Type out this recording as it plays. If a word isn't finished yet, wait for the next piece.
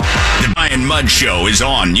and Mud Show is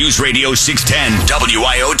on News Radio 610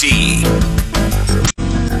 WIOD.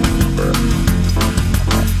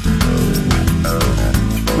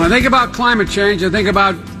 When I think about climate change, I think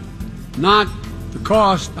about not the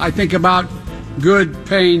cost. I think about good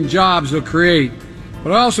paying jobs it'll create.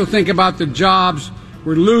 But I also think about the jobs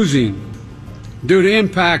we're losing due to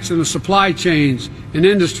impacts in the supply chains and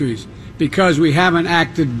industries because we haven't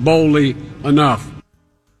acted boldly enough.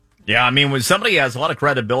 Yeah, I mean, when somebody has a lot of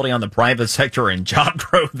credibility on the private sector and job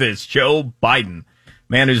growth is Joe Biden,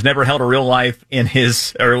 man who's never held a real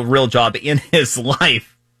job in his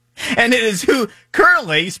life. And it is who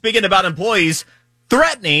currently, speaking about employees,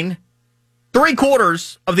 threatening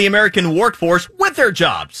 3/4 of the American workforce with their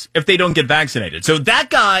jobs if they don't get vaccinated. So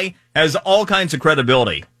that guy has all kinds of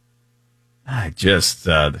credibility. Just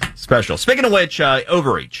special. Speaking of which,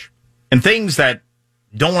 overreach and things that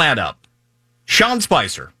don't add up. Sean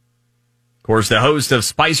Spicer, of course, the host of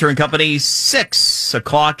Spicer and Company, 6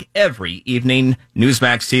 o'clock every evening,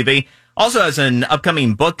 Newsmax TV. Also has an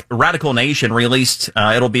upcoming book, Radical Nation, released.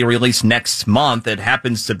 It'll be released next month. It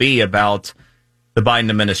happens to be about the Biden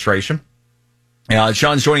administration.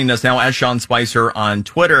 Sean's joining us now as Sean Spicer on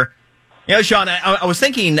Twitter. Sean, I was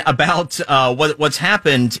thinking about what's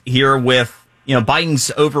happened here with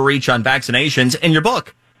Biden's overreach on vaccinations and your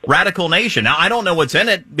book, Radical Nation. Now, I don't know what's in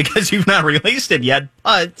it because you've not released it yet,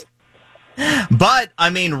 but I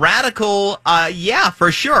mean, radical, yeah,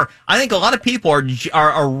 for sure. I think a lot of people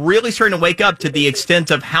are really starting to wake up to the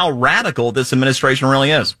extent of how radical this administration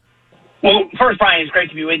really is. Well, first, Brian, it's great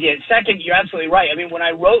to be with you. Second, you're absolutely right. I mean, when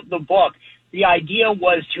I wrote the book, the idea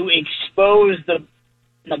was to expose the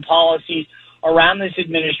policies around this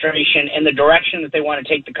administration and the direction that they want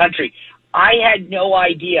to take the country. I had no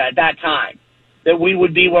idea at that time that we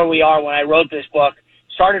would be where we are when I wrote this book,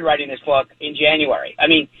 started writing this book in January. I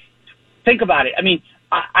mean, think about it. I mean,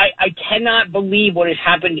 I cannot believe what has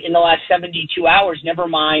happened in the last 72 hours, never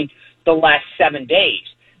mind the last 7 days.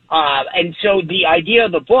 And so the idea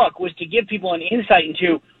of the book was to give people an insight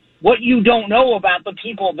into what you don't know about the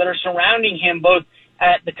people that are surrounding him, both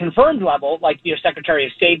at the confirmed level, like the Secretary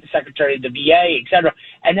of State, the Secretary of the VA, et cetera,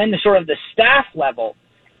 and then the sort of the staff level,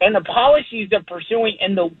 and the policies they're pursuing,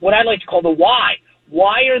 and the what I like to call the why.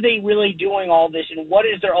 Why are they really doing all this, and what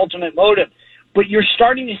is their ultimate motive? But you're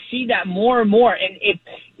starting to see that more and more. And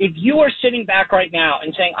if you are sitting back right now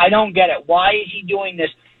and saying, I don't get it, why is he doing this?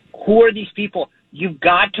 Who are these people? You've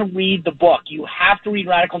got to read the book. You have to read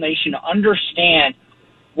Radical Nation to understand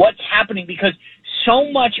what's happening, because so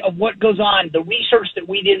much of what goes on, the research that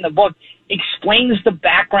we did in the book, explains the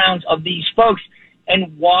backgrounds of these folks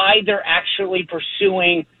and why they're actually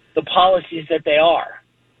pursuing the policies that they are.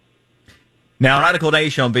 Now, Radical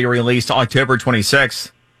Nation will be released October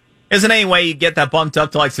 26th. Isn't there any way you get that bumped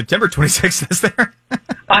up to like September 26th, is there?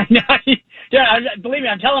 I know. Yeah, believe me,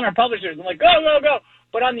 I'm telling our publishers, I'm like, go, go, go.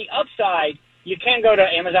 But on the upside, you can go to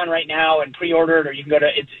Amazon right now and pre-order it, or you can go to,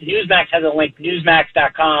 Newsmax has a link,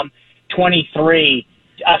 newsmax.com /23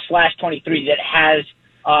 that has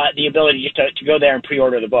the ability just to go there and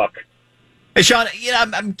pre-order the book. Hey, Sean,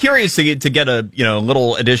 I'm curious to get a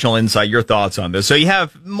little additional insight, your thoughts on this. So you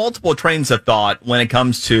have multiple trains of thought when it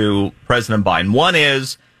comes to President Biden. One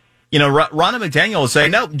is, Ronna McDaniel will say,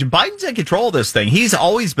 no, Biden's in control of this thing. He's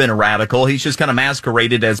always been a radical. He's just kind of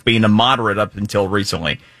masqueraded as being a moderate up until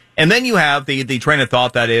recently. And then you have the train of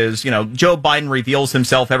thought that is, Joe Biden reveals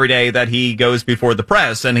himself every day that he goes before the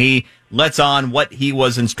press and he lets on what he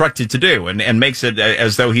was instructed to do and makes it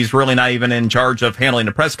as though he's really not even in charge of handling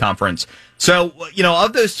a press conference. So,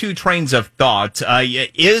 of those two trains of thought,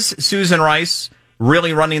 is Susan Rice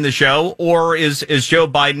really running the show, or is Joe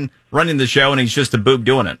Biden running the show and he's just a boob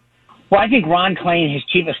doing it? Well, I think Ron Klain, his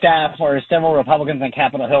chief of staff, or several Republicans on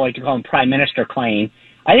Capitol Hill like to call him Prime Minister Klain,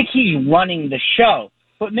 I think he's running the show.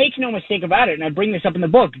 But make no mistake about it, and I bring this up in the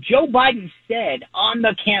book, Joe Biden said on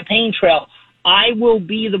the campaign trail, I will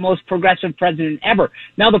be the most progressive president ever.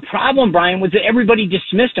 Now, the problem, Brian, was that everybody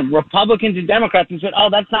dismissed him, Republicans and Democrats, and said, oh,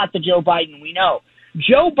 that's not the Joe Biden we know.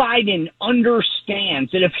 Joe Biden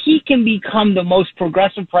understands that if he can become the most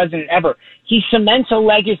progressive president ever, he cements a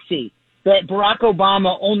legacy that Barack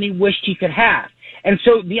Obama only wished he could have. And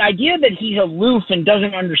so the idea that he's aloof and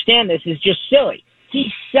doesn't understand this is just silly.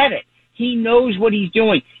 He said it. He knows what he's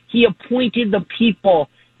doing. He appointed the people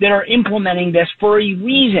that are implementing this for a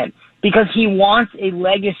reason, because he wants a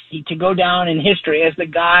legacy to go down in history as the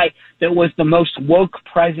guy that was the most woke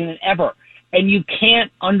president ever. And you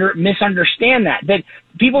can't misunderstand that. That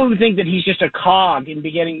people who think that he's just a cog and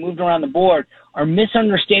be getting moved around the board are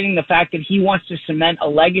misunderstanding the fact that he wants to cement a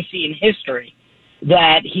legacy in history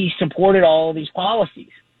that he supported all of these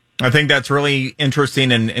policies. I think that's really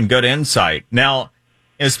interesting and good insight. Now,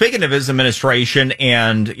 speaking of his administration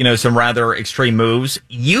and, some rather extreme moves,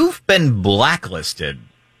 you've been blacklisted.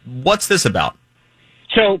 What's this about?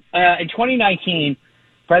 So in 2019,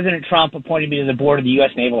 President Trump appointed me to the board of the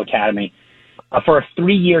U.S. Naval Academy for a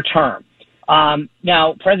 3-year term.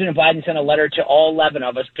 Now, President Biden sent a letter to all 11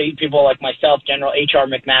 of us, people like myself, General H.R.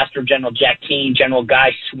 McMaster, General Jack Keane, General Guy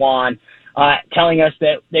Swan, telling us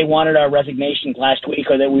that they wanted our resignations last week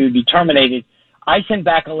or that we would be terminated. I sent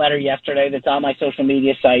back a letter yesterday that's on my social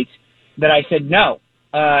media sites that I said no.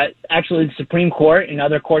 Actually, the Supreme Court and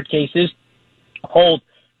other court cases hold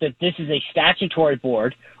that this is a statutory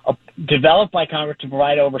board developed by Congress to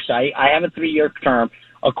provide oversight. I have a 3-year term.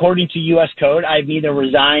 According to U.S. Code, I've neither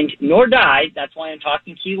resigned nor died. That's why I'm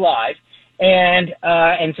talking to you live. And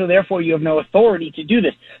so therefore you have no authority to do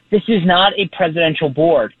this. This is not a presidential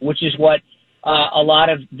board, which is what a lot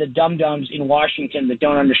of the dum-dums in Washington that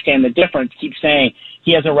don't understand the difference keep saying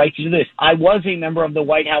he has a right to do this. I was a member of the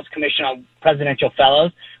White House Commission on Presidential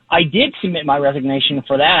Fellows. I did submit my resignation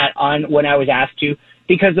for that when I was asked to,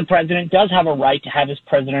 because the president does have a right to have his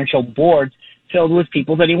presidential boards filled with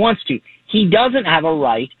people that he wants to. He doesn't have a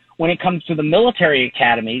right when it comes to the military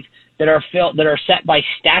academies that are set by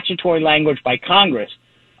statutory language by Congress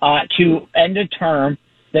to end a term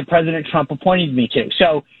that President Trump appointed me to.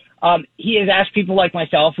 So he has asked people like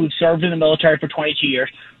myself who've served in the military for 22 years.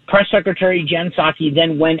 Press Secretary Jen Psaki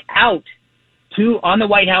then went out on the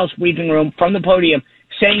White House briefing room from the podium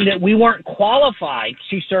saying that we weren't qualified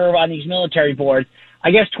to serve on these military boards. I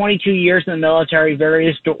guess 22 years in the military,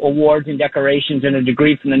 various awards and decorations, and a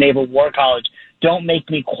degree from the Naval War College don't make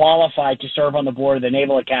me qualified to serve on the board of the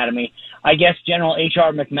Naval Academy. I guess General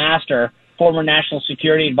H.R. McMaster, former National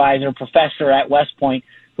Security Advisor, professor at West Point,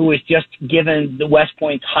 who was just given the West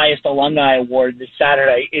Point's highest alumni award this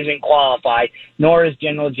Saturday, isn't qualified, nor is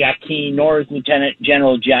General Jack Keane, nor is Lieutenant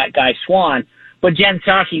General Guy Swan. But Jen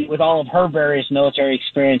Psaki, with all of her various military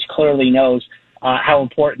experience, clearly knows how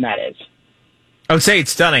important that is. I would say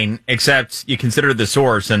it's stunning, except you consider the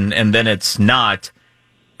source, and then it's not.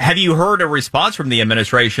 Have you heard a response from the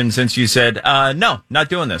administration since you said, no, not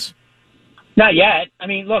doing this? Not yet. I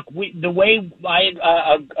mean, look, the way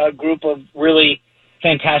a group of really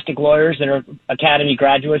fantastic lawyers that are Academy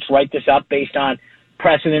graduates write this up based on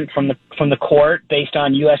precedent from the court, based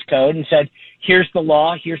on U.S. Code, and said, here's the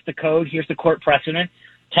law, here's the code, here's the court precedent.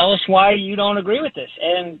 Tell us why you don't agree with this.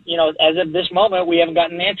 And, as of this moment, we haven't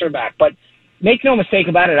gotten an answer back. But make no mistake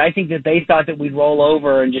about it, I think that they thought that we'd roll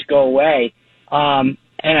over and just go away.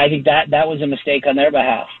 And I think that was a mistake on their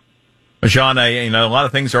behalf. Sean, a lot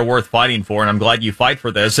of things are worth fighting for, and I'm glad you fight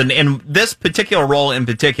for this. And in this particular role in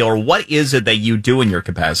particular, what is it that you do in your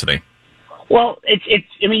capacity? Well,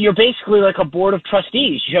 you're basically like a board of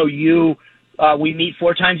trustees. We meet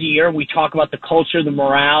 4 times a year. We talk about the culture, the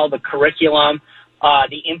morale, the curriculum,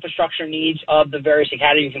 the infrastructure needs of the various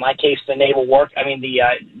academies. In my case, the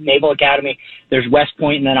Naval Academy. There's West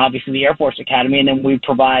Point, and then obviously the Air Force Academy. And then we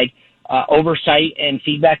provide oversight and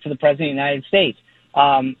feedback to the President of the United States.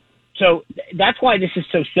 So that's why this is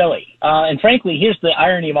so silly. And frankly, here's the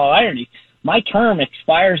irony of all ironies. My term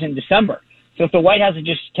expires in December. So if the White House had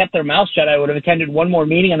just kept their mouth shut, I would have attended one more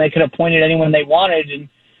meeting and they could have appointed anyone they wanted and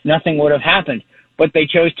nothing would have happened. But they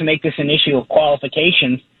chose to make this an issue of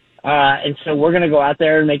qualifications. And so we're going to go out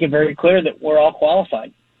there and make it very clear that we're all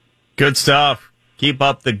qualified. Good stuff. Keep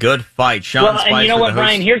up the good fight. Sean well, Spicer, and you know what,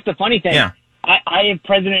 Brian? Here's the funny thing. Yeah. I have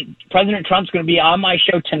President Trump's going to be on my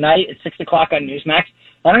show tonight at 6 o'clock on Newsmax.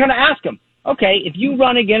 And I'm going to ask him, okay, if you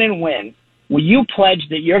run again and win, will you pledge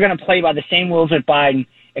that you're going to play by the same rules as Biden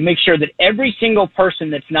and make sure that every single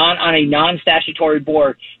person that's not on a non-statutory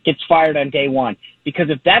board gets fired on day one?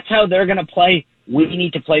 Because if that's how they're going to play, we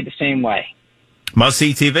need to play the same way. Must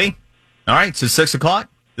see TV. All right, so 6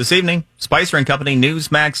 o'clock this evening, Spicer and Company,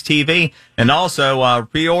 Newsmax TV, and also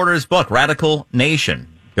pre-order his book, Radical Nation.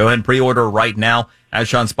 Go ahead and pre-order right now at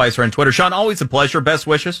Sean Spicer on Twitter. Sean, always a pleasure. Best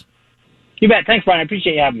wishes. You bet. Thanks, Brian. I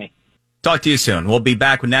appreciate you having me. Talk to you soon. We'll be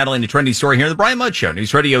back with Natalie and the Trendy Story here on the Brian Mudd Show,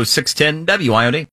 News Radio 610 WIOD.